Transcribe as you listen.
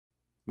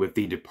With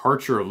the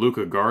departure of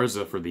Luka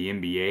Garza for the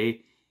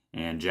NBA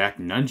and Jack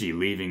Nunge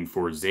leaving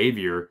for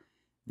Xavier,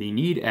 the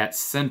need at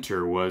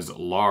center was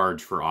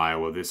large for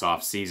Iowa this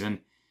offseason.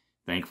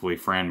 Thankfully,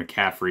 Fran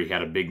McCaffery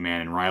had a big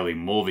man in Riley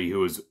Mulvey who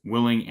was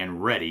willing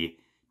and ready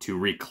to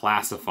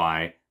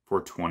reclassify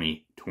for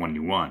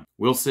 2021.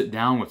 We'll sit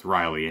down with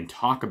Riley and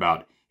talk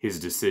about his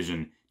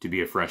decision to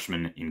be a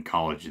freshman in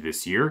college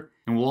this year,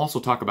 and we'll also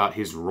talk about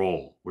his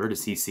role. Where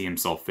does he see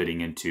himself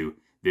fitting into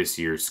this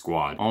year's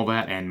squad? All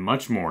that and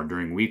much more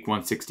during week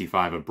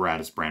 165 of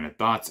Brada's Branded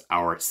Thoughts,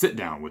 our sit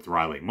down with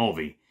Riley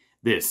Mulvey.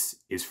 This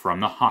is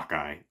from the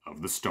Hawkeye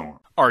of the Storm.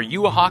 Are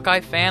you a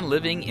Hawkeye fan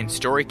living in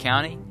Story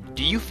County?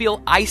 Do you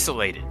feel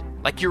isolated,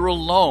 like you're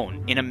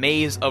alone in a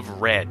maze of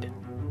red?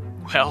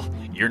 Well,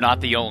 you're not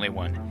the only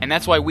one. And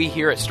that's why we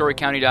here at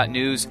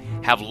StoryCounty.news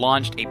have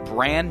launched a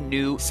brand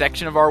new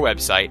section of our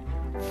website,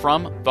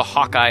 From the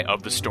Hawkeye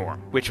of the Storm,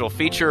 which will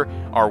feature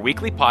our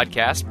weekly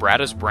podcast,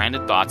 Brada's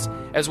Branded Thoughts,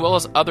 as well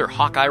as other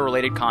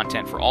Hawkeye-related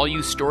content for all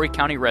you Story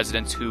County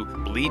residents who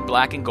bleed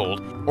black and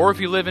gold, or if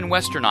you live in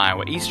Western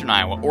Iowa, Eastern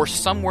Iowa, or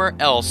somewhere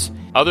else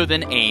other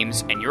than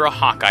Ames and you're a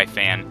Hawkeye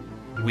fan,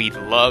 we'd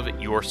love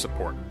your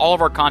support. All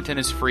of our content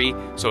is free,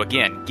 so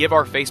again, give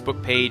our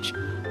Facebook page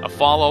a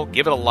follow,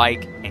 give it a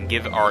like, and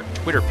give our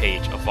Twitter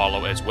page a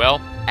follow as well,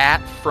 at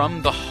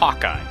From the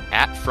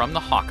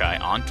Hawkeye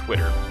on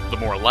Twitter. The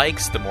more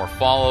likes, the more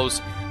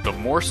follows, the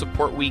more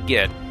support we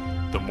get,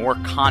 the more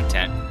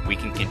content we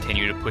can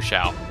continue to push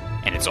out,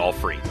 and it's all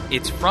free.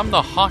 It's From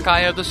the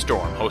Hawkeye of the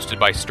Storm, hosted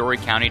by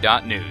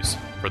StoryCounty.news,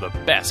 for the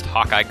best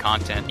Hawkeye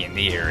content in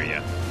the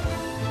area.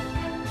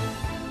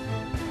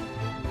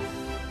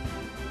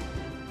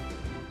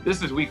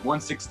 This is week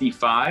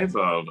 165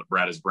 of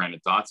Brada's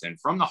Branded Thoughts and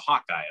From the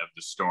Hawkeye of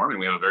the Storm, and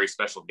we have a very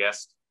special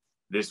guest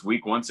this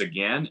week once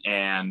again,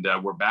 and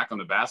we're back on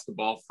the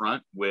basketball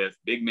front with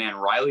big man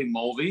Riley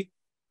Mulvey,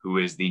 who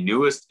is the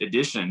newest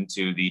addition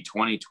to the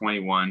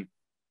 2021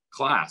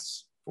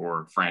 class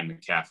for Fran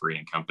McCaffery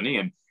and company.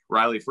 And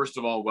Riley, first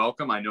of all,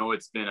 welcome. I know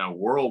it's been a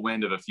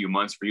whirlwind of a few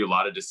months for you, a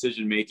lot of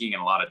decision making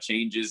and a lot of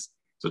changes.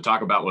 So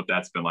talk about what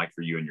that's been like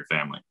for you and your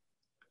family.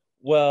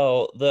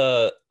 Well,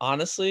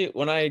 honestly,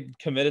 when I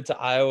committed to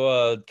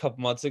Iowa a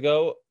couple months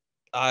ago,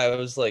 I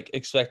was like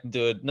expecting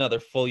to do another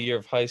full year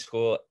of high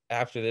school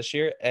after this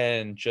year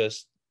and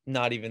just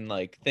not even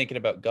like thinking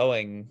about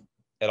going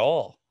at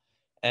all.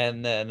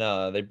 And then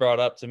they brought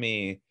up to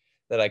me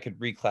that I could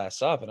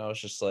reclass up, and I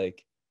was just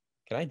like,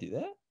 can I do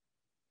that?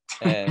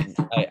 And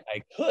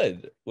I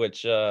could,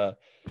 which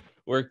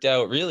worked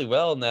out really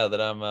well now that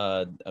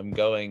I'm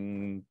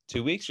going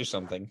 2 weeks or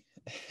something.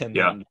 And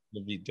then I'm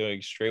gonna be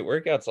doing straight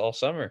workouts all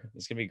summer.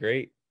 It's gonna be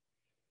great.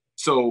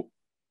 So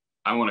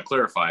I want to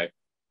clarify,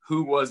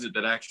 who was it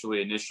that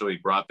actually initially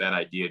brought that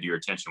idea to your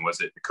attention?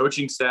 Was it the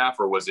coaching staff,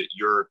 or was it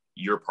your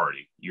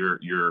party,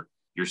 your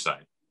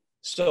side?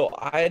 So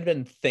I had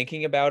been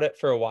thinking about it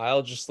for a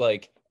while, just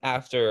like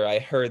after I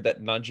heard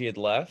that Nunge had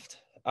left.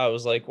 I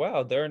was like,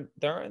 wow, there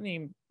aren't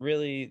any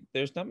really,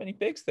 there's not many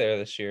bigs there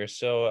this year.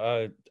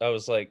 So I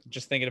was like,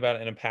 just thinking about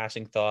it in a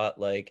passing thought,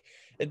 like,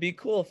 it'd be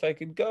cool if I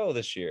could go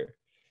this year.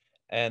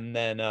 And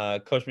then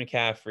Coach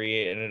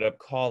McCaffery ended up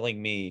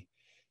calling me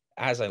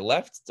as I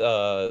left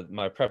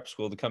my prep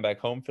school to come back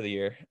home for the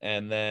year.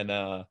 And then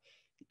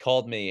he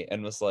called me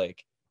and was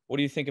like, what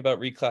do you think about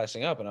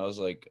reclassing up? And I was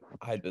like,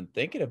 I'd been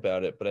thinking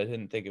about it, but I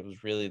didn't think it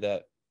was really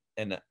that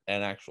an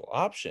actual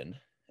option.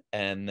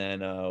 And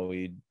then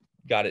we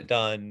got it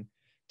done,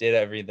 did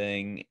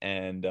everything,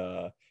 and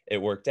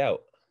it worked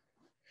out.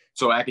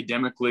 So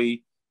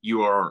academically,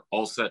 you are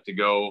all set to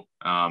go.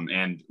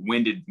 And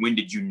when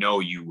did you know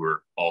you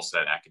were all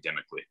set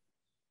academically?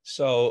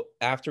 So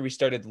after we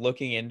started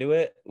looking into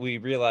it, we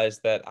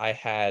realized that I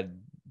had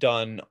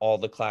done all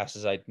the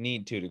classes I'd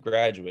need to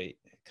graduate,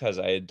 because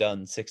I had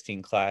done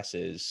 16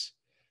 classes,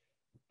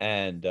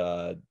 and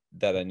that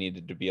I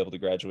needed to be able to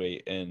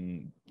graduate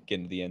and get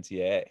into the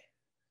NCAA.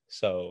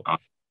 So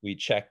we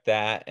checked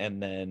that,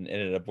 and then it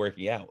ended up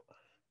working out.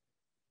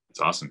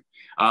 That's awesome.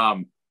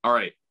 All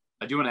right.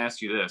 I do want to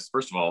ask you this.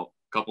 First of all,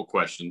 a couple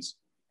questions.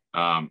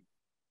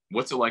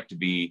 What's it like to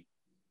be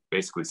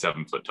basically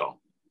 7 foot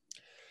tall?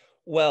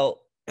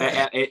 Well,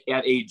 at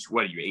age,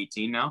 what are you,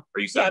 18 now? Are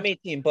you 7? Yeah, I'm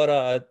 18,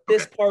 but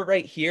this part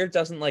right here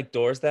doesn't like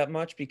doors that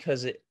much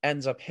because it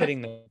ends up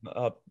hitting them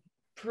up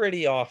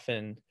pretty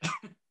often.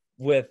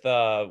 With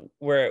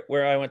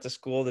where I went to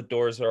school, the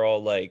doors are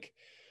all like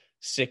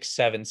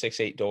 6'7",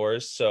 6'8"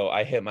 doors, so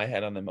I hit my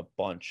head on them a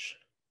bunch.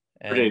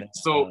 And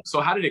so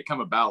how did it come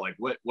about? Like,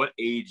 what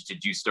age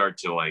did you start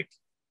to, like,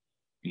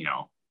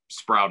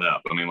 sprout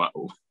up? I mean, what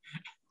was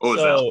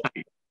that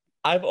like?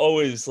 I've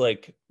always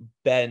like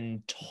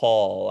been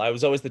tall. I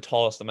was always the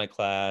tallest in my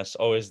class,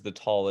 always the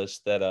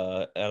tallest that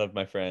out of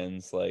my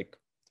friends. Like,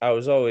 I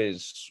was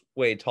always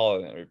way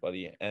taller than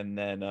everybody. And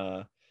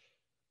then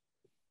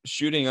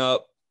shooting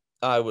up,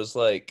 I was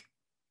like,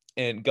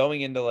 and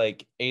going into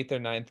like 8th or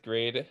 9th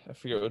grade, I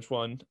forget which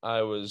one,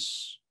 I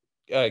was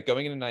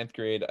going into 9th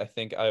grade, I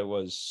think I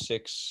was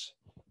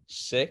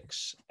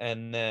 6'6",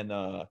 and then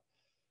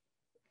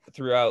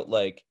throughout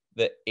like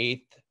the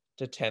 8th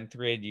to 10th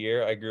grade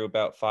year, I grew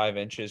about 5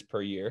 inches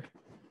per year.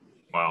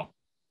 Wow.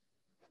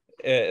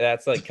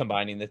 That's like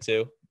combining the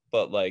two,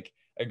 but like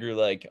I grew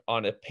like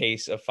on a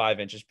pace of 5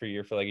 inches per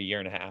year for like a year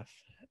and a half.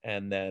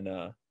 And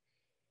then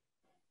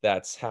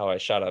that's how I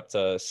shot up to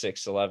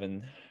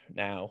 6'11"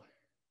 now.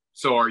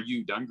 So are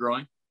you done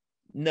growing?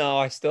 No,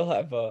 I still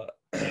have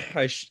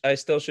I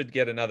still should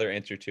get another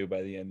inch or two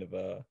by the end of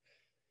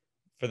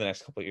for the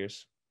next couple of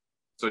years.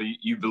 So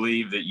you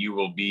believe that you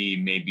will be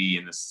maybe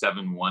in the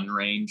 7'1"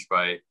 range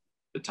by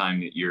the time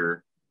that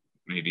you're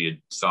maybe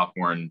a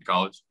sophomore in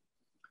college?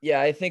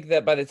 Yeah, I think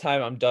that by the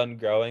time I'm done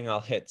growing,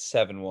 I'll hit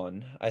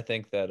 7'1". I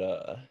think that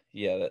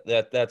yeah,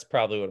 that's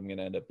probably what I'm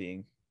gonna end up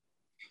being.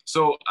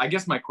 So I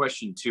guess my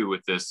question too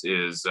with this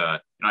is,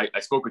 I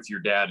spoke with your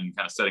dad and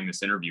kind of setting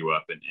this interview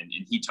up, and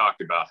he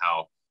talked about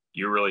how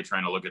you're really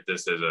trying to look at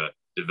this as a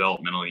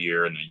developmental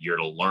year and a year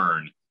to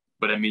learn.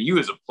 But I mean, you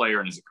as a player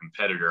and as a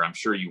competitor, I'm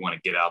sure you want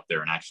to get out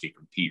there and actually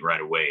compete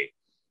right away.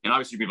 And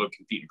obviously, you'll be able to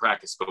compete in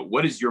practice. But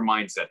what is your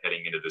mindset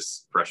heading into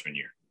this freshman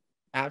year?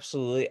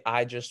 Absolutely.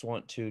 I just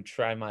want to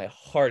try my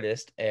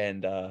hardest,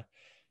 and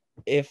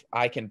if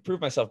I can prove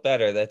myself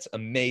better, that's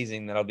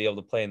amazing that I'll be able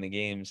to play in the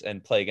games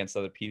and play against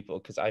other people,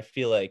 because I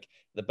feel like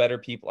the better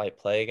people I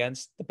play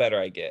against, the better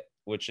I get,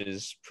 which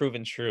is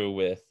proven true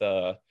with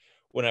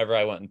whenever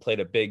I went and played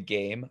a big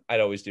game,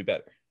 I'd always do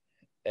better.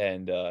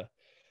 And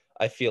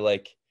I feel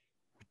like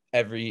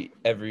every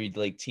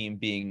like team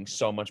being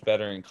so much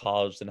better in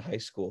college than high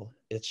school,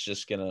 it's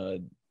just gonna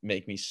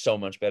make me so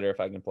much better if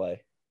I can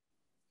play.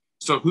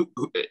 So who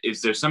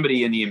is there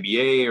somebody in the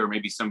NBA or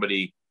maybe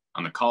somebody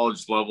on the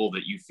college level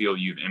that you feel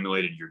you've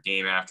emulated your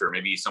game after, or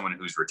maybe someone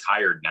who's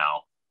retired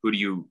now? Who do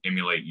you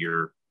emulate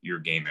your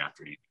game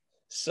after?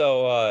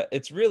 So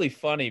it's really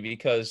funny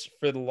because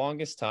for the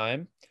longest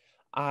time,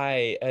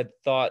 I had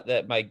thought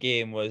that my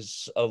game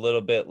was a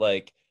little bit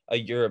like a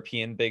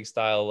European big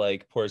style,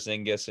 like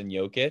Porzingis and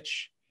Jokic.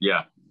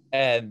 Yeah.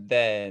 And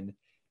then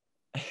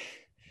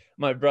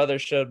my brother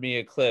showed me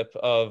a clip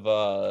of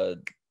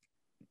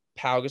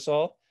Pau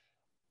Gasol,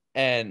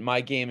 and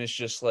my game is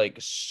just like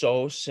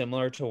so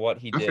similar to what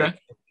he did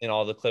in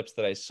all the clips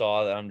that I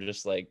saw that I'm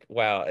just like,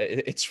 wow,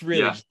 it's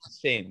really just the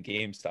same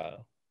game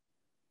style.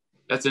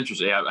 That's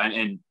interesting. Yeah,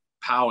 and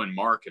Pau and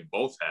Mark have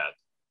both had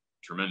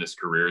tremendous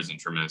careers and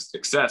tremendous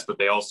success, but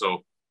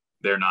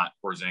they're not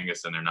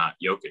Porzingis and they're not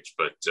Jokic.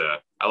 But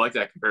I like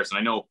that comparison.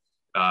 I know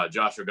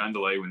Josh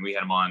Ogundele, when we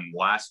had him on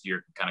last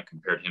year, kind of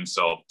compared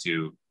himself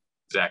to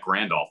Zach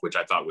Randolph, which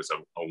I thought was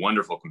a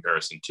wonderful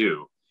comparison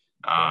too,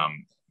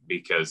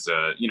 because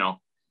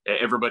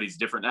everybody's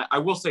different. I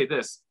will say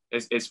this,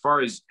 as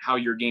far as how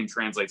your game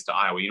translates to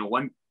Iowa,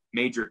 one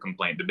major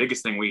complaint, the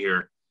biggest thing we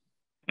hear,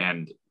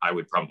 and I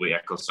would probably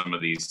echo some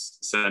of these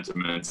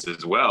sentiments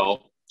as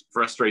well,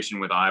 frustration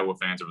with Iowa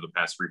fans over the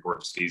past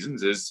 3-4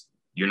 seasons is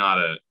you're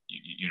not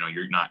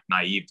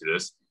naive to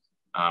this,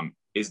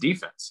 is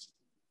defense.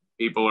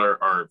 People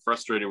are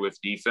frustrated with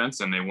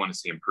defense and they want to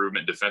see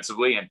improvement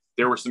defensively. And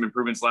there were some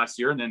improvements last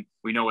year. And then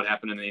we know what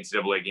happened in the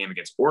NCAA game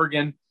against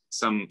Oregon.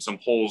 Some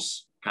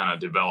holes kind of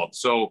developed.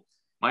 So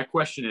my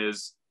question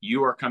is,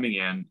 you are coming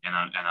in, and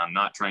I'm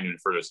not trying to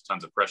infer there's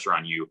tons of pressure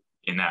on you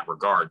in that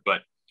regard,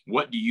 but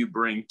what do you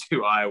bring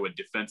to Iowa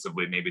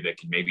defensively, maybe that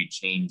can maybe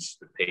change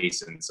the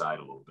pace inside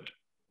a little bit?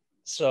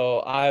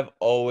 So I've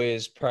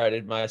always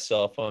prided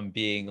myself on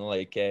being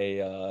like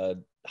a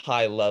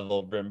high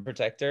level rim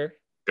protector.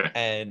 Okay.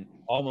 And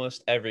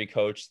almost every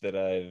coach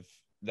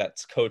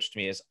that's coached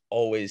me has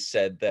always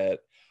said that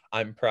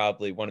I'm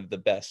probably one of the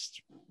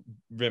best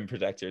rim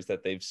protectors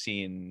that they've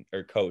seen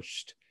or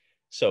coached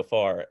so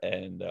far.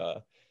 And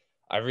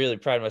I really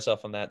pride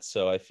myself on that.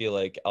 So I feel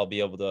like I'll be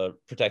able to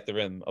protect the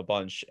rim a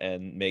bunch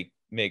and make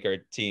our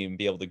team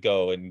be able to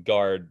go and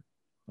guard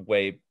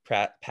way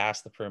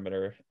past the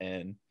perimeter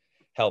and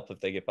help if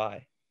they get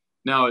by.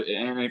 Now,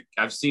 and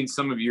I've seen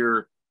some of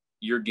your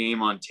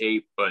game on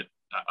tape, but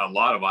a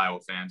lot of Iowa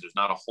fans, there's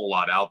not a whole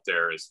lot out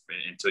there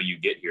until you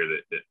get here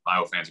that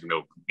Iowa fans are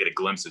going to get a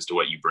glimpse as to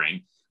what you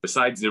bring.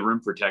 Besides the rim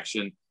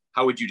protection,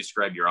 how would you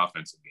describe your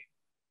offensive game?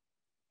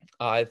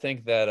 I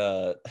think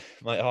that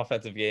my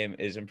offensive game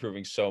is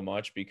improving so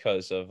much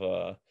because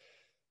of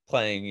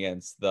playing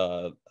against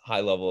the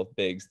high level of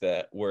bigs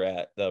that were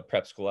at the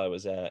prep school I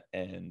was at,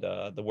 and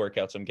the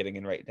workouts I'm getting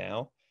in right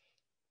now.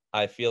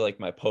 I feel like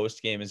my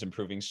post game is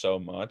improving so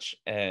much,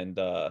 and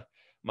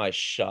my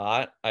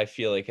shot I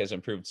feel like has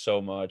improved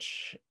so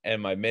much,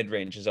 and my mid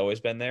range has always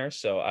been there.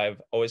 So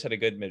I've always had a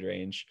good mid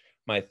range.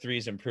 My three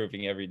is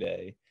improving every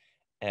day,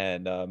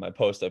 and my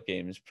post up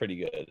game is pretty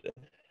good.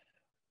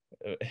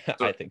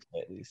 So, I think so,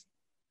 at least.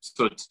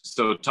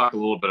 So talk a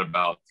little bit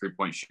about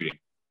 3-point shooting.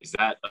 Is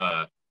that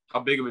how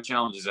big of a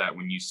challenge is that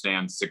when you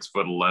stand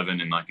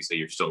 6'11" and like you say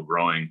you're still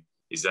growing?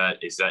 Is that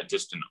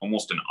just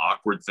almost an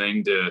awkward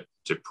thing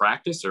to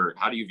practice, or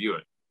how do you view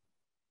it?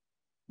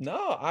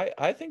 No,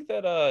 I think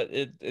that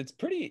it's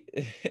pretty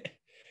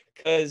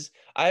because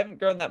I haven't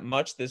grown that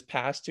much this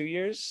past 2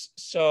 years,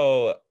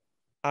 so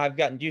I've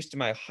gotten used to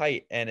my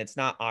height and it's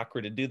not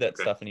awkward to do that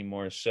stuff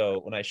anymore. So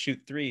when I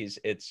shoot threes,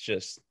 it's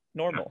just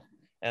normal.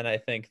 And I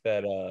think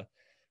that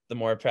the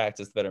more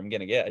practice, the better I'm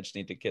going to get. I just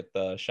need to get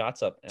the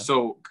shots up now.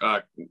 So,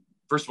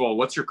 first of all,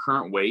 what's your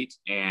current weight,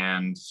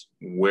 and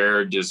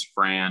where does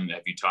Fran,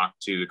 have you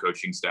talked to the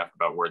coaching staff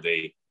about where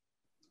they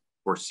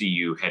foresee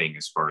you heading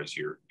as far as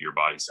your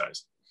body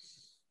size?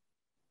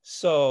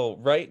 So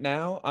right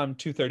now I'm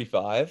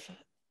 235,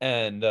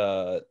 and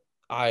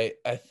I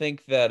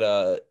think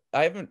that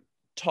I haven't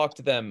talked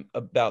to them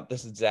about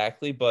this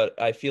exactly, but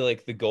I feel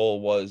like the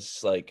goal was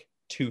like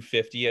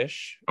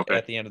 250-ish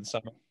at the end of the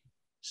summer.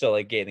 So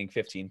like gaining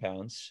 15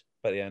 pounds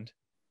by the end.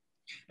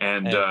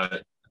 And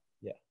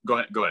yeah, go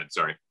ahead.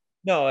 Sorry.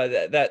 No,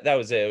 that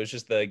was it. It was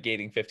just the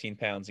gaining 15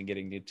 pounds and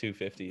getting to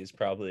 250 is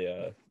probably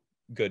a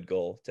good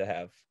goal to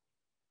have.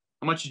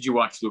 How much did you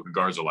watch Luka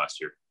Garza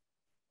last year?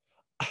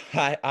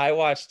 I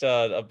watched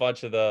a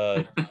bunch of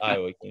the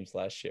Iowa games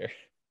last year.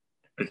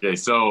 Okay,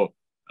 so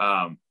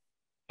and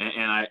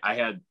I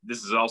had,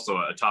 this is also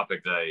a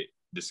topic that I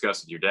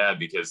discussed with your dad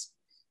because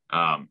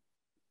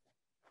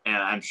and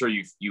I'm sure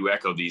you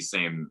echo these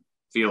same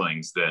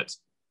feelings that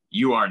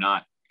you are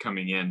not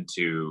coming in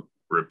to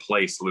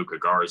replace Luka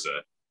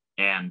Garza.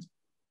 And,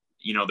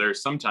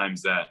 there's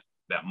sometimes that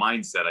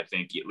mindset, I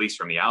think, at least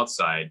from the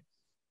outside,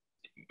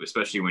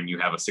 especially when you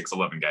have a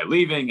 6'11" guy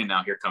leaving, and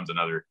now here comes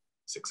another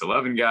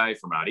 6'11" guy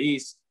from out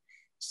east.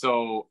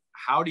 So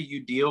how do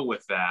you deal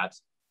with that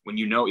when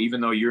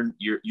even though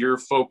you're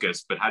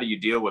focused, but how do you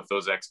deal with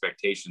those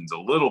expectations a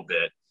little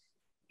bit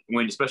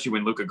especially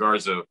when Luka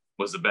Garza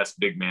was the best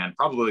big man,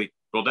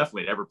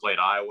 definitely ever played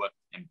Iowa,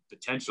 and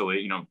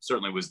potentially,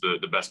 certainly was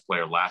the best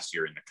player last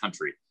year in the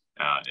country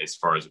as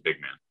far as a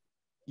big man.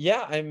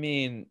 Yeah, I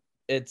mean,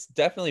 it's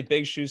definitely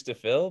big shoes to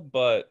fill,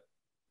 but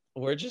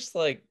we're just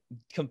like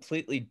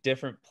completely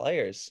different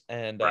players.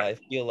 And Right. I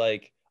feel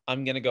like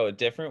I'm going to go a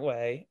different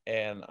way,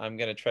 and I'm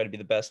going to try to be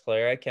the best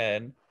player I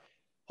can.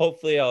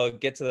 Hopefully I'll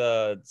get to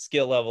the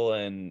skill level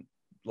and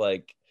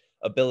like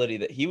ability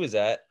that he was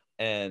at.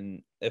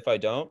 And if I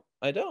don't,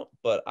 I don't.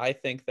 But I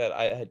think that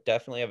I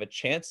definitely have a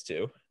chance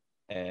to.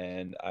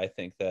 And I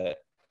think that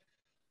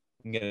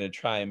I'm going to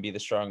try and be the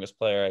strongest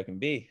player I can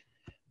be,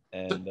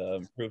 and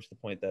prove to the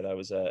point that I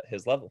was at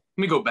his level.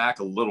 Let me go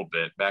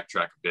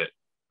backtrack a bit.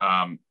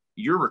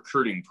 Your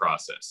recruiting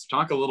process.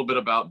 Talk a little bit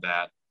about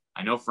that.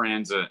 I know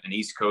Fran's an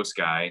East Coast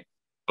guy,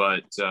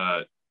 but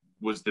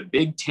was the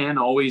Big Ten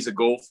always a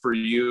goal for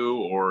you,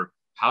 or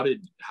how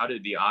did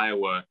the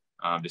Iowa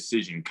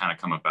decision kind of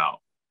come about?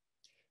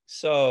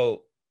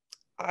 So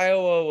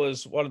Iowa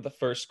was one of the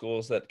first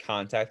schools that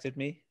contacted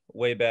me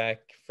way back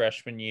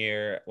freshman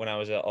year when I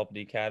was at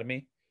Albany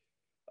Academy.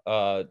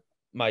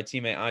 My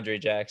teammate Andre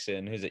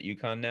Jackson, who's at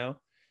UConn now,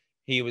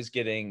 he was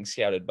getting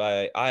scouted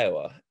by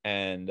Iowa,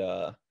 and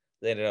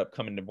they ended up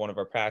coming to one of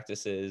our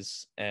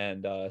practices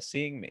and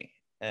seeing me.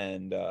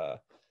 And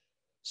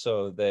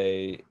so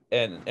they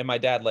and my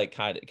dad like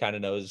kind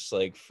of knows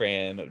like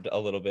Fran a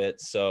little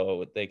bit,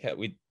 so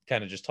we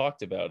kind of just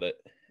talked about it.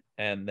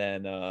 And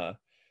then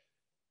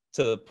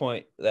to the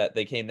point that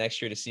they came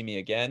next year to see me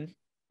again.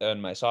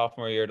 In my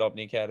sophomore year at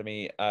Albany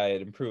Academy, I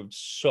had improved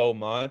so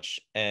much,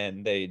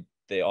 and they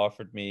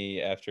offered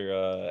me after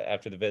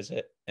the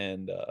visit,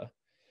 and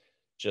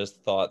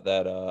just thought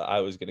that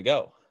I was gonna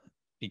go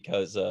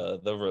because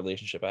the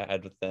relationship I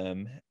had with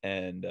them,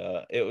 and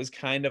it was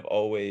kind of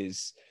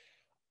always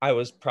I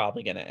was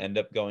probably gonna end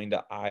up going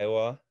to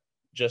Iowa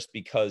just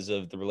because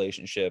of the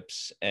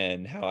relationships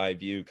and how I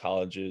view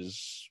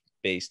colleges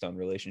based on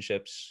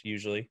relationships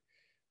usually.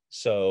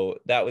 So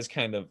that was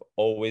kind of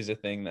always a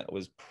thing that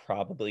was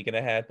probably going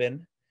to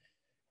happen.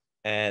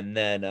 And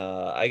then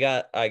I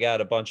got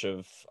a bunch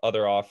of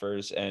other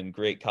offers and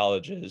great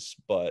colleges,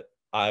 but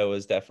Iowa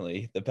was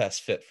definitely the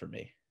best fit for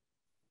me.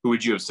 Who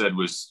would you have said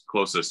was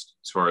closest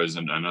as far as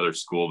another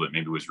school that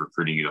maybe was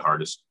recruiting you the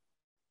hardest?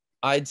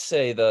 I'd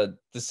say the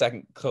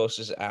second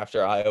closest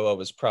after Iowa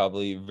was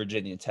probably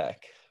Virginia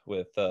Tech,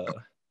 with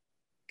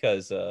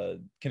because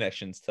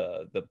connections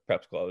to the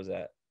prep school I was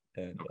at,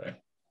 and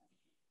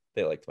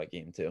they liked my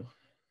game too.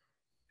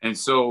 And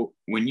so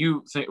when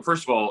you think,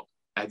 first of all,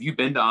 have you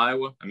been to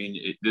Iowa? I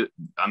mean,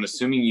 I'm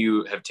assuming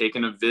you have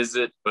taken a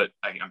visit, but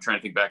I'm trying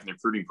to think back in the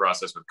recruiting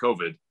process with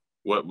COVID.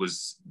 What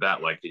was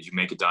that like? Did you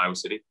make it to Iowa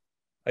City?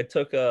 I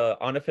took a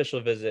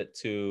unofficial visit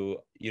to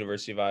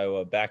University of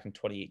Iowa back in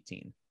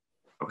 2018.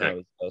 Okay. I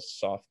was a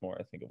sophomore,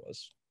 I think it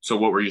was. So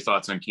what were your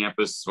thoughts on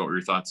campus? What were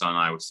your thoughts on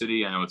Iowa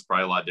City? I know it's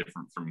probably a lot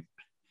different from,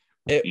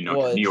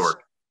 New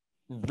York.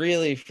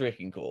 Really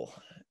freaking cool.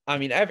 I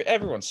mean,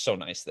 everyone's so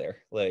nice there.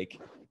 Like,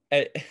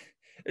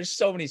 there's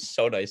so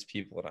nice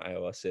people in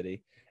Iowa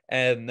City.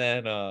 And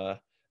then I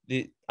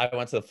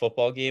went to the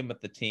football game with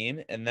the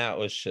team, and that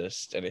was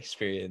just an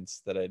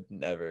experience that I'd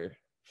never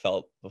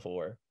felt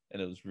before,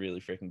 and it was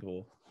really freaking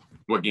cool.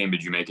 What game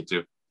did you make it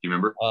to? Do you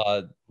remember?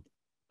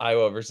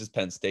 Iowa versus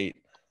Penn State.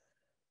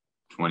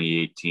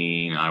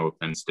 2018, Iowa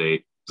Penn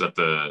State. Was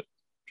that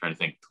trying to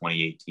think,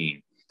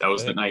 2018. That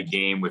was the night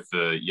game with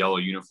the yellow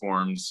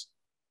uniforms.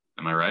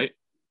 Am I right?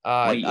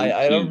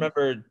 I don't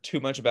remember too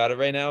much about it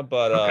right now,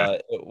 but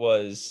okay. It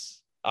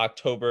was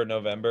October,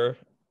 November,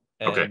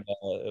 and Okay.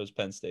 it was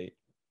Penn State.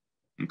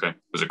 Okay.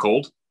 Was it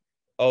cold?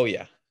 Oh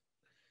yeah.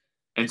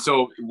 And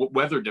so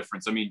weather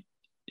difference. I mean,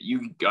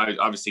 you guys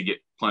obviously get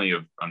plenty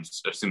of, I'm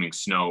assuming,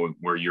 snow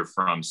where you're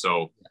from.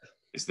 So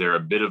is there a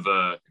bit of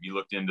have you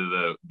looked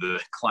into the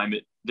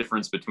climate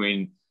difference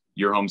between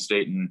your home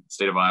state and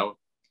state of Iowa?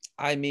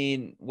 I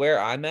mean, where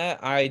I'm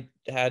at, I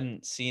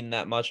hadn't seen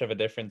that much of a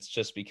difference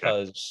just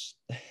because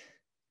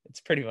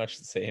it's pretty much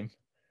the same.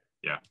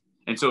 Yeah.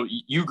 And so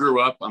you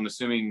grew up, I'm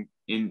assuming,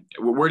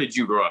 where did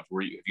you grow up?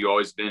 Have you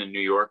always been in New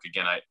York?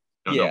 Again, I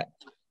don't know.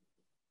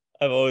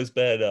 I've always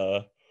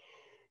been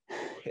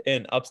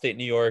in upstate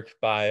New York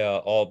by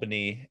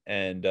Albany,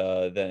 and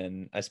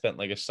then I spent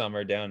like a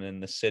summer down in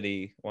the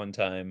city one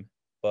time,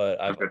 but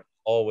I've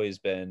always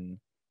been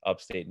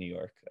upstate New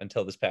York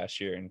until this past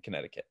year in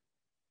Connecticut.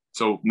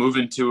 So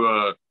moving to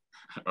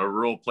a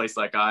rural place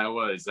like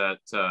Iowa, is that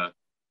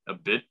a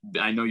bit,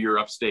 I know you're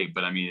upstate,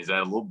 but I mean, is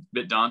that a little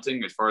bit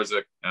daunting as far as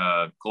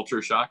a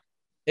culture shock?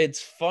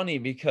 It's funny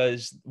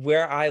because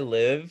where I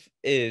live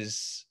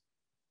is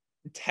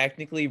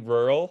technically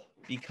rural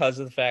because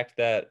of the fact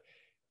that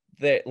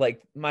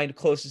like my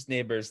closest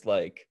neighbors,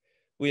 like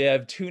we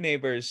have two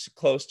neighbors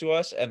close to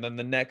us, and then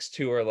the next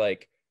two are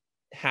like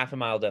half a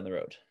mile down the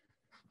road.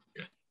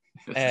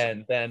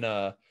 And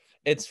then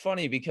it's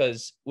funny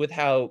because with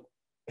how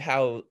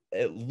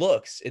it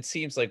looks, it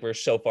seems like we're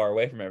so far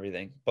away from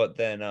everything, but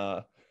then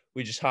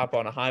we just hop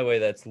on a highway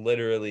that's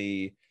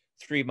literally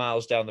 3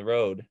 miles down the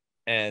road,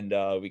 and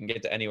we can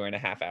get to anywhere in a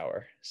half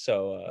hour.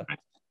 So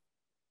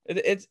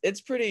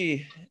it's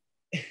pretty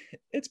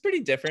it's pretty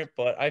different,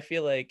 but I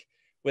feel like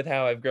with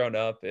how I've grown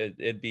up,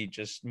 it'd be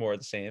just more of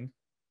the same.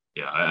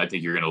 Yeah, I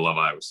think you're going to love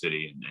Iowa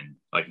City. And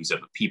like you said,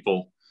 the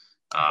people.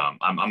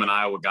 I'm an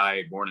Iowa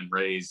guy, born and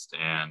raised,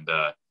 and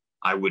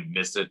I would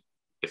miss it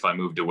if I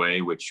moved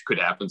away, which could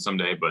happen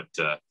someday, but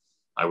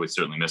I would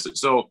certainly miss it.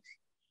 So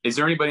is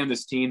there anybody on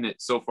this team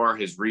that so far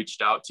has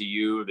reached out to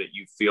you that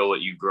you feel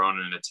that you've grown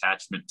an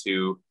attachment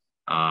to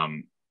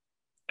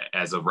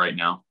as of right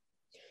now?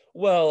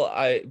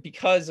 Well,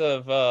 because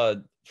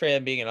of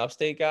Fran being an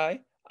upstate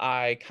guy,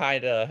 I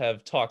kind of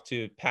have talked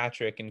to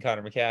Patrick and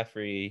Connor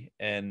McCaffery,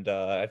 and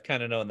I've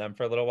kind of known them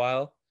for a little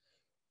while.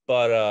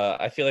 But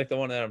I feel like the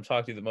one that I'm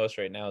talking to the most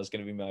right now is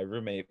going to be my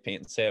roommate,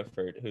 Peyton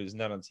Sanford, who's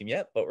not on the team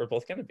yet, but we're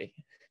both going to be.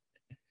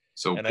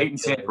 So and Peyton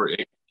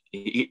Sanford,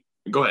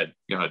 go ahead.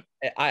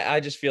 I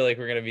just feel like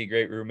we're going to be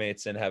great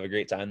roommates and have a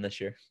great time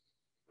this year.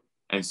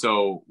 And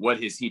so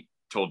what has he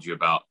told you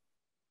about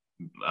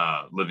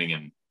living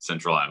in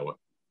Central Iowa?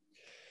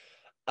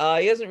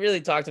 He hasn't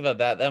really talked about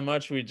that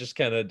much. We just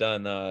kind of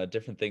done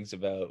different things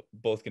about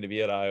both going to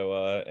be at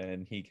Iowa,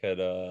 and he could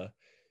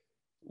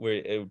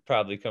it would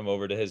probably come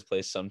over to his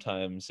place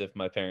sometimes if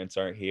my parents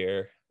aren't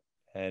here,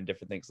 and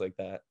different things like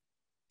that.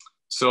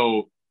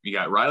 So you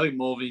got Riley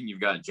Mulvey,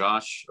 you've got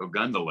Josh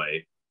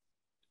Ogundele.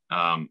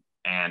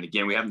 And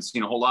again, we haven't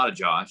seen a whole lot of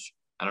Josh.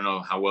 I don't know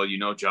how well you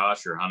know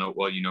Josh or how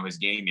well you know his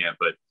game yet,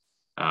 but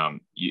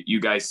you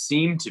guys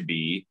seem to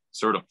be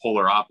sort of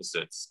polar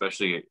opposites,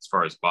 especially as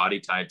far as body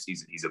types.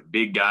 He's a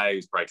big guy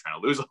who's probably trying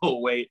to lose a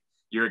little weight.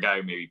 You're a guy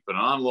who maybe put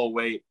on a little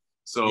weight.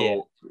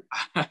 So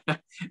yeah.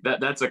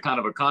 that's a kind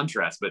of a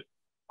contrast, but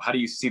how do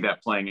you see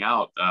that playing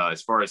out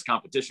as far as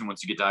competition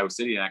once you get to Iowa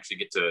City and actually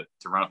get to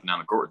run up and down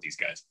the court with these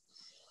guys?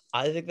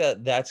 I think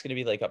that's going to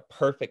be like a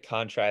perfect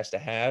contrast to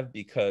have,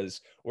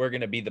 because we're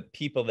going to be the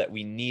people that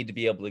we need to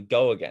be able to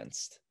go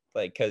against.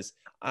 Like, because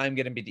I'm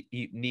going to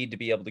need to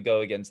be able to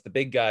go against the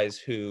big guys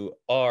who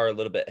are a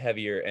little bit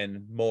heavier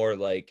and more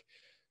like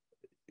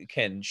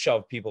can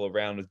shove people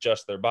around with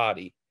just their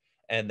body.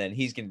 And then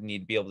he's going to need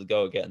to be able to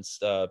go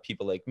against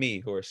people like me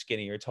who are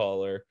skinnier,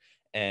 taller,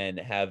 and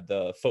have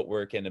the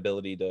footwork and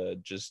ability to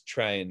just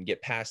try and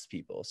get past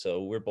people.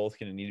 So we're both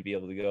going to need to be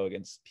able to go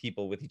against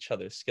people with each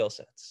other's skill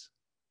sets.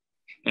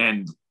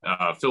 And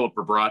Philip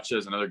Brada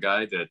is another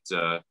guy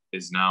that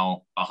is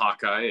now a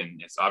Hawkeye,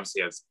 and it's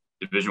obviously has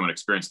Division I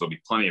experience. There'll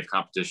be plenty of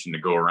competition to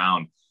go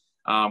around.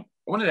 I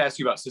wanted to ask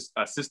you about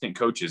assistant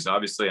coaches.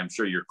 Obviously, I'm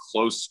sure you're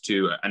close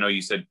to, I know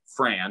you said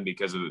Fran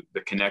because of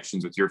the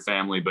connections with your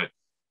family, but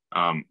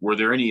were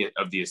there any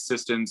of the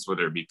assistants,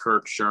 whether it be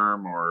Kirk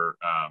Sherm or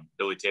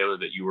Billy Taylor,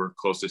 that you were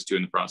closest to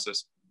in the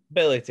process?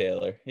 Billy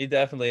Taylor. He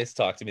definitely has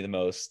talked to me the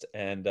most.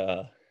 And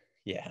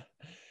yeah,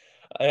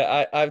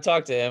 I've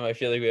talked to him. I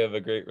feel like we have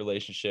a great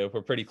relationship.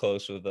 We're pretty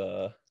close with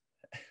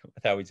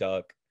how we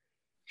talk.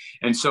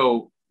 And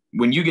so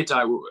when you get to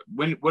Iowa,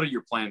 what are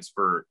your plans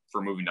for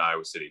moving to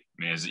Iowa City?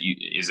 I mean,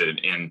 is it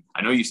in,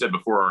 I know you said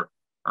before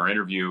our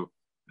interview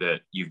that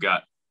you've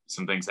got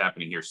some things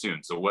happening here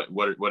soon. So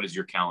what is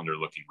your calendar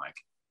looking like?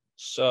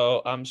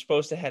 So I'm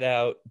supposed to head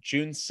out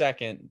June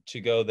 2nd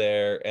to go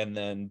there and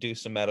then do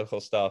some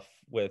medical stuff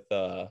with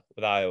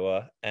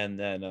Iowa. And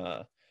then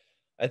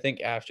I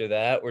think after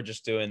that, we're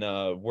just doing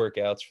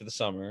workouts for the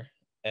summer.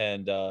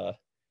 And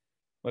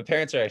my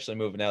parents are actually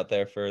moving out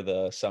there for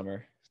the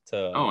summer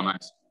to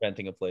nice.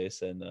 Renting a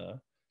place and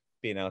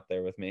being out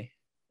there with me.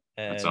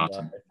 And that's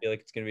awesome. I feel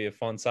like it's going to be a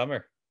fun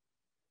summer.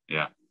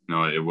 Yeah,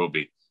 no, it will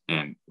be.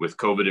 And with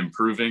COVID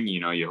improving,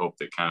 you hope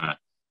that kind of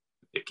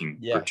it can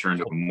return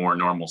to a more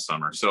normal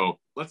summer. So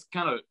let's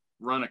kind of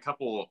run a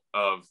couple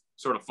of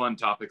sort of fun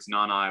topics,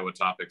 non-Iowa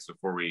topics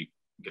before we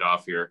get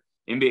off here.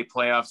 NBA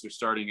playoffs are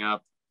starting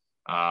up.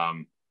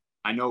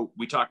 I know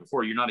we talked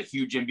before, you're not a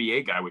huge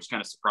NBA guy, which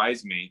kind of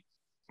surprised me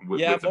with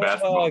the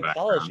basketball background.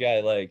 College guy,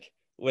 like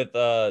with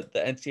the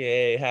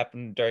NCAA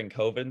happened during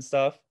COVID and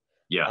stuff.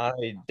 Yeah.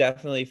 I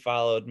definitely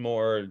followed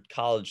more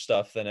college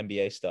stuff than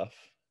NBA stuff.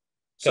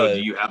 So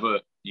do you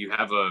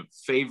have a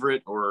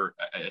favorite, or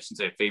I shouldn't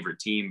say a favorite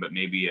team, but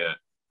maybe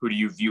who do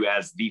you view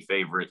as the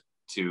favorite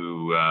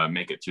to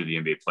make it through the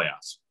NBA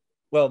playoffs?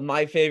 Well,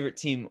 my favorite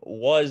team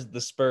was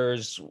the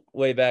Spurs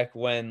way back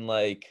when,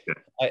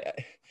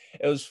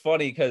 it was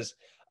funny because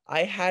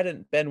I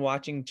hadn't been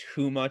watching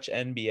too much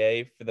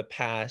NBA for the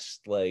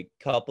past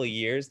couple of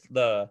years.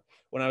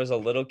 When I was a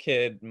little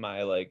kid,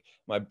 my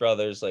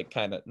brothers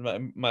kind of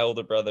my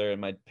older brother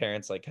and my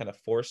parents kind of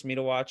forced me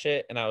to watch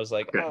it, and I was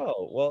like,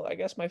 oh, well, I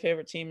guess my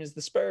favorite team is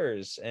the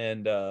Spurs,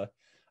 and I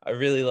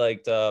really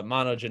liked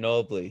Manu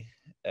Ginobili.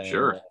 And,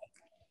 sure.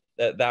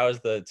 That was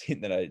the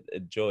team that I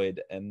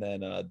enjoyed. And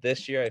then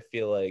this year I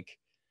feel like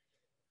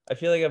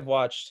I've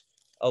watched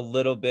a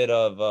little bit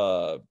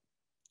of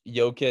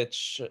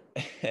Jokic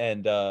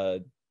and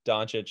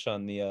Doncic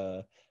on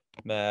the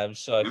Mavs.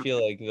 So I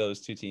feel like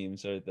those two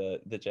teams are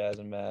the Jazz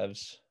and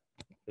Mavs.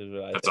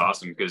 That's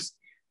awesome, because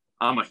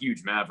I'm a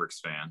huge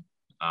Mavericks fan.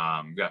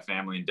 We've got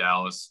family in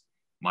Dallas.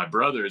 My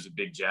brother is a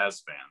big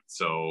Jazz fan.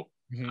 So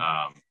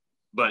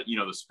but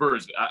the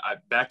Spurs, I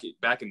back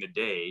in the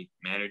day,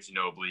 Manu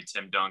Ginobili,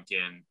 Tim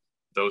Duncan,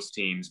 those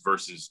teams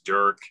versus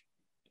Dirk,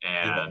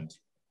 and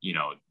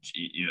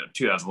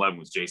 2011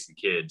 was Jason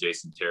Kidd,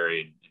 Jason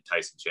Terry, and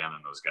Tyson Chandler,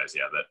 and those guys.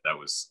 Yeah, that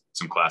was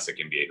some classic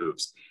NBA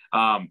hoops.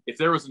 If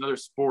there was another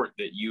sport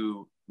that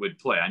you would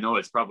play, I know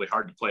it's probably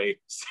hard to play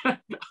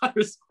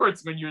other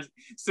sports when you're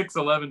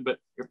 6'11", but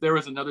if there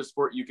was another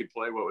sport you could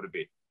play, what would it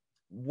be?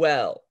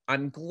 Well,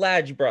 I'm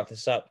glad you brought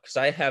this up, because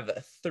I have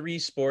 3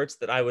 sports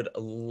that I would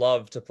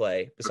love to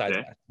play besides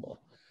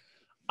basketball.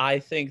 I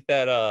think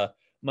that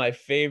my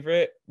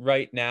favorite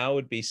right now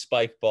would be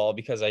spike ball,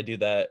 because I do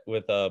that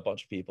with a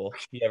bunch of people.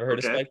 You ever heard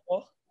of spike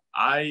ball?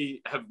 I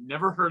have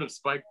never heard of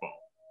spike ball.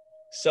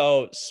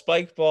 So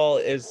spike ball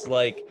is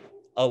like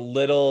a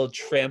little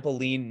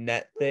trampoline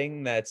net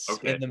thing that's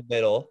in the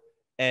middle,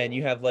 and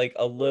you have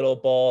a little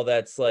ball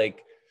that's I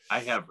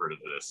have heard of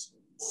this.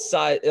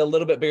 Size a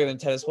little bit bigger than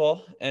tennis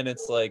ball, and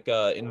it's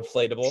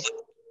inflatable.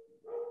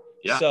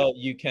 Yeah. So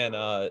you can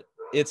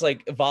it's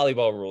like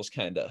volleyball rules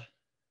kind of,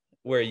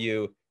 where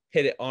you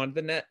hit it onto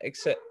the net,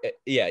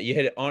 you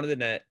hit it onto the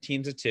net,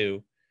 teams of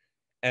 2,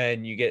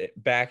 and you get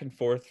it back and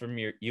forth from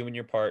you and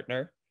your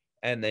partner,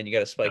 and then you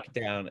got to spike it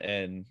down,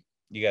 and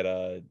you got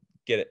to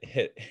get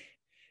it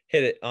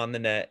hit it on the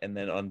net and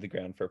then on the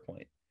ground for a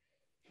point.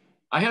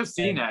 I have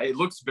seen that. It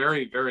looks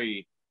very,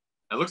 very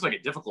it looks like a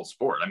difficult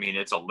sport. I mean,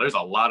 there's a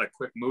lot of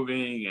quick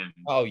moving and.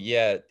 Oh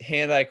yeah,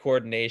 hand-eye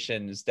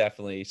coordination is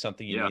definitely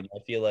something you need. I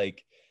feel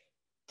like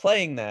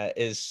playing that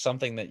is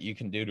something that you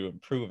can do to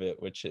improve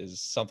it, which is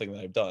something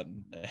that I've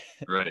done.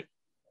 Right.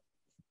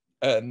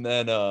 And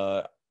then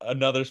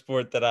another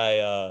sport that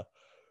I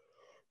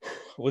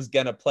was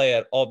gonna play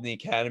at Albany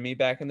Academy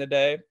back in the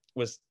day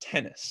was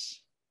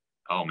tennis.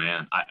 Oh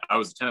man, I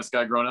was a tennis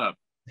guy growing up.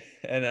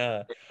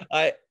 And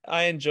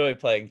I enjoy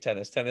playing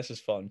tennis. Tennis is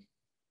fun.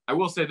 I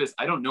will say this: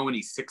 I don't know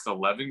any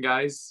 6'11"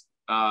 guys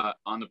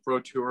on the pro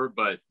tour,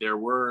 but there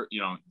were,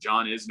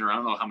 John Isner. I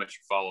don't know how much you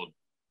followed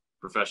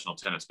professional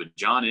tennis, but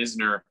John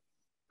Isner,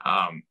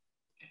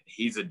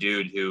 he's a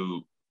dude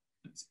who,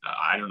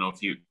 I don't know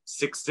if you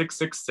 6'6",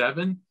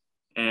 6'7",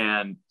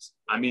 and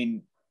I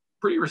mean,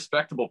 pretty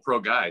respectable pro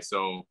guy.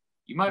 So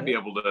you might be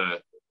able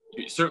to.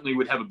 You certainly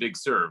would have a big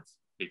serve,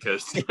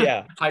 because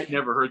height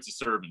never hurts a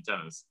serve in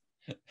tennis.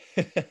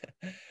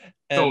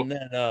 And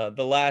then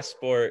the last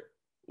sport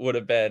would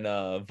have been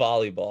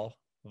volleyball.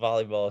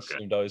 Volleyball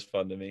seemed always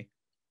fun to me.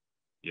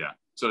 Yeah.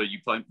 So you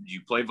play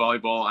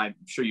volleyball? I'm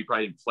sure you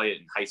probably didn't play it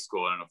in high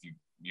school. I don't know if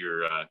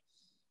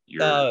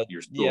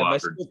your school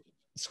offered. My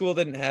school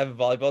didn't have a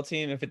volleyball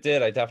team. If it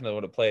did, I definitely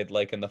would have played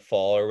in the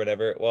fall or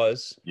whatever it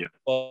was. Yeah.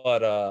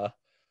 But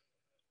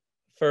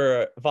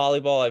for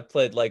volleyball, I've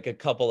played a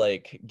couple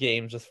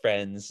games with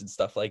friends and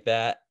stuff like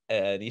that.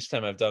 And each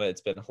time I've done it,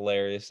 it's been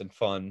hilarious and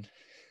fun.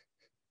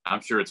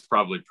 I'm sure it's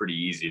probably pretty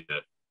easy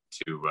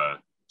to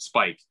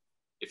spike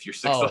if you're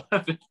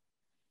 6'11".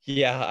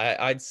 Yeah,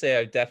 I'd say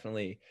I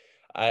definitely.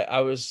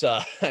 I was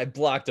I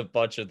blocked a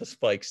bunch of the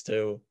spikes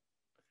too.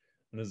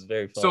 It was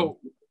very fun. So,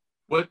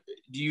 what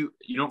do you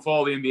don't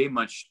follow the NBA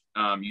much?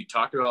 You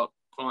talked about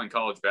following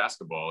college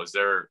basketball. Is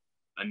there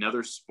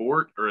another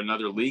sport or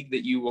another league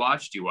that you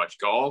watch? Do you watch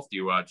golf? Do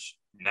you watch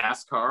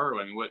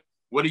NASCAR? I mean,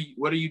 what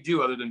do you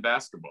do other than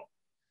basketball?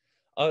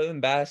 Other than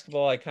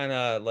basketball, I kind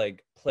of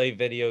play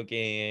video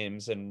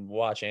games and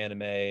watch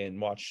anime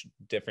and watch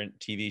different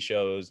TV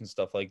shows and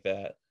stuff like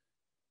that.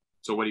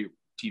 So what do you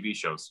TV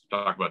shows?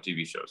 Talk about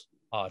TV shows.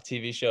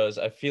 TV shows.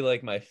 I feel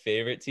like my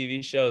favorite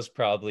TV show is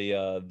probably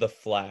The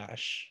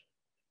Flash.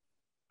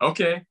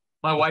 Okay.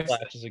 My wife.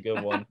 Flash is a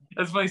good one.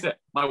 That's funny you said.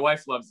 My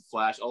wife loves The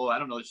Flash. Although I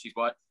don't know that she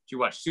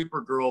watched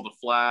Supergirl, The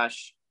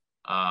Flash.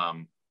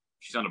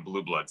 She's on the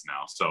Blue Bloods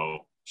now,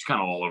 so she's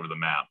kind of all over the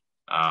map.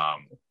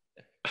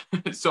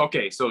 So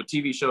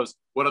TV shows.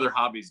 What other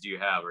hobbies do you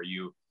have? Are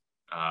you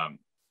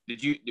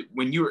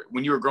when you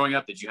were growing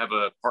up, did you have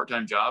a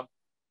part-time job?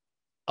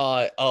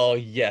 Oh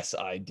yes,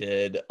 I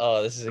did.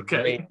 This is a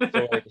great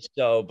story.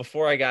 So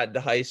before I got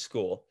into high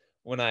school,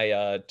 when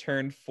I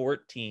turned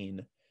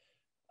 14,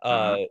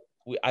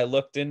 I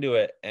looked into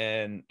it,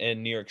 and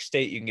in New York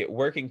State, you can get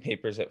working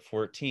papers at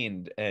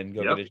 14 and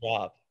go get a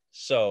job.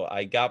 So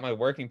I got my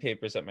working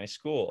papers at my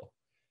school,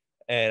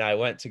 and I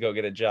went to go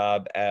get a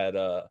job at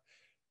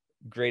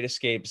Great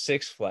Escape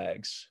Six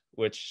Flags,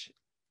 which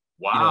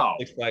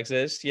Six Flags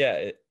is,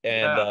 the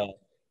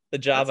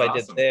job I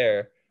did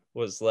there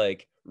was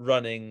like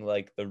running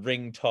like the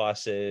ring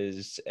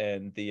tosses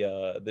and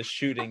the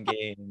shooting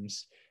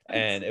games,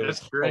 and it was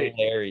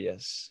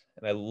hilarious,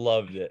 and I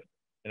loved it,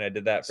 and I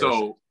did that.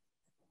 So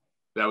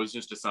that was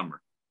just a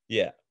summer.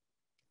 Yeah.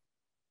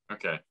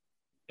 Okay.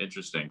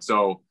 Interesting.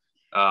 So,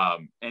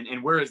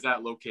 and where is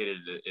that located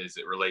as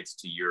it relates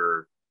to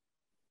your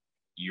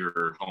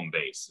home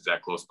base? Is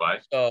that close by?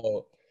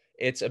 So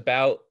it's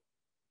about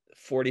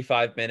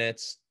 45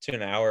 minutes to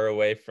an hour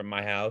away from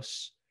my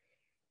house.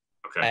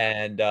 Okay.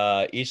 And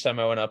each time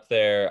I went up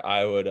there,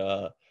 I would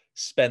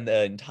spend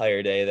the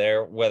entire day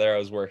there, whether I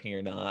was working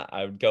or not.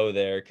 I would go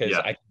there because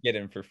I could get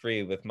in for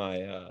free with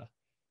my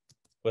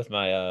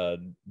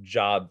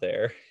job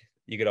there.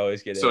 You could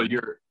always get in. So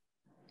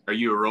are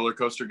you a roller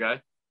coaster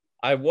guy?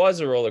 I was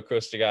a roller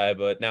coaster guy,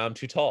 but now I'm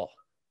too tall.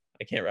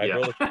 I can't ride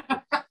roller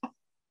coasters.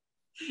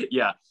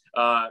 Yeah.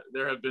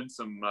 There have been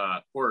some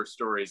horror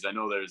stories. I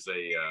know there's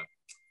a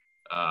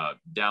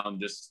down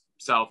just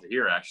south of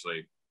here,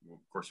 actually. Of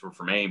course, we're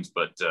from Ames,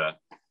 but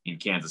in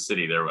Kansas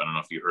City there, I don't know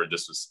if you heard,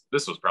 this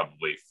was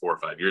probably 4 or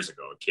 5 years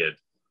ago, a kid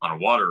on a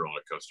water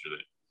roller coaster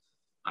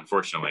that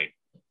unfortunately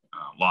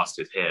lost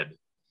his head.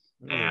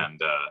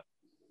 And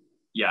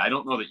I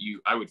don't know that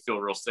I would feel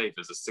real safe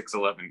as a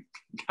 6'11"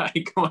 guy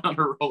going on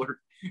a roller.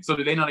 So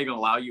do they not even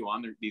allow you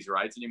on these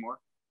rides anymore?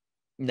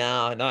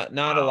 No, not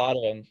a lot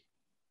of them.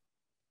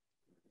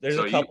 There's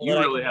so a couple you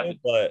really have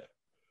but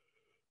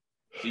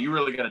so you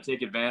really got to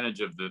take advantage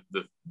of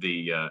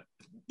the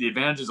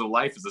advantages of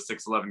life as a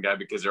 6'11" guy,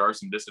 because there are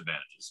some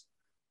disadvantages.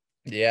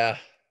 Yeah.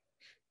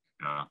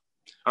 All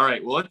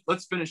right. Well,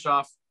 let's finish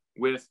off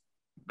with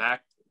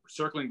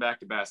circling back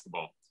to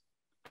basketball.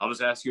 I'll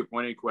just ask you a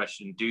pointed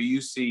question. Do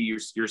you see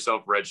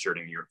yourself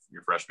redshirting your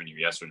freshman year?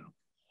 Yes or no?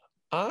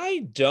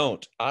 I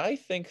don't. I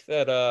think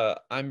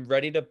that I'm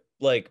ready to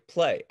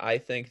play. I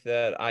think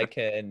that I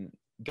can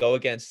go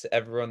against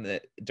everyone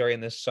that during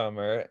this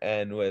summer,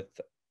 and with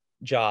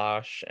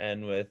Josh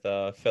and with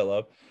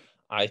Philip.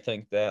 I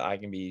think that I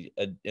can be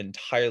an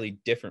entirely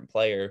different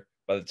player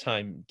by the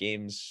time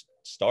games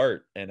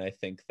start, and I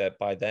think that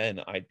by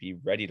then I'd be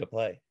ready to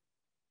play.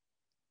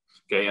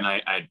 Okay, and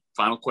I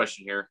final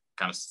question here,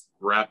 kind of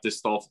wrap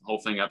this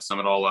whole thing up, sum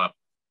it all up.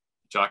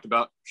 You talked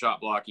about shot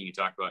blocking, you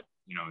talked about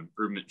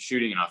improvement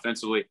shooting and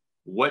offensively.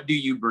 What do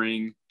you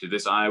bring to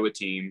this Iowa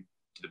team,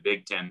 to the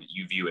Big Ten, that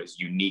you view as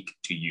unique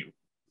to you?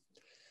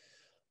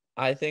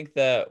 I think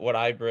that what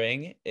I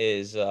bring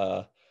is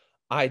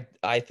I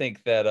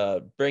think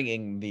that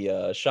bringing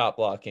the shot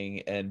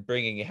blocking and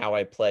bringing how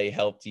I play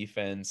help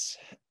defense.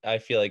 I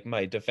feel like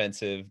my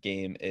defensive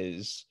game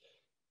is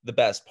the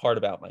best part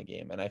about my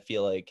game, and I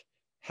feel like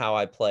how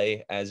I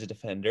play as a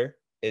defender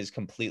is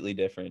completely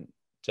different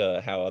to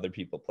how other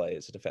people play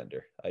as a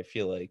defender. I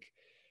feel like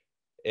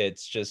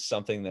it's just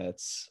something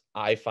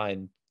I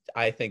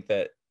think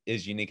that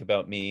is unique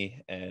about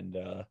me, and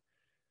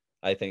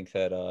I think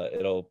that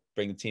it'll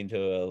bring the team to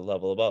a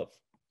level above.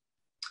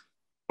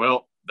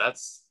 Well,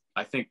 that's,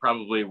 I think,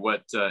 probably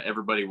what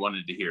everybody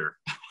wanted to hear.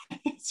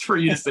 It's for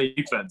you to say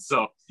defense.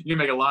 So you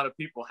make a lot of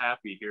people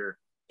happy here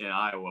in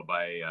Iowa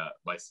by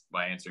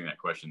answering that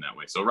question that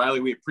way. So Riley,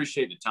 we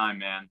appreciate the time,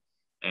 man.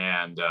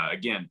 And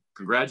again,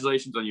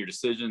 congratulations on your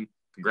decision.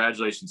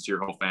 Congratulations to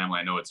your whole family.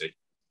 I know it's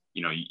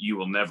you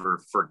will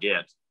never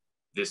forget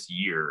this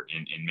year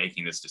in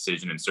making this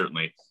decision, and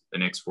certainly the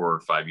next 4 or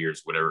 5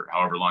 years,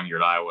 however long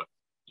you're at Iowa,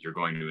 you're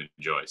going to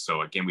enjoy.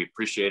 So again, we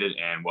appreciate it,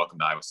 and welcome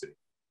to Iowa City.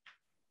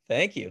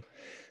 Thank you.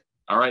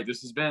 All right,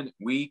 this has been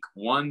week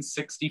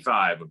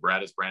 165 of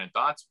Brada's Branded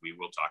Thoughts. We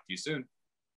will talk to you soon.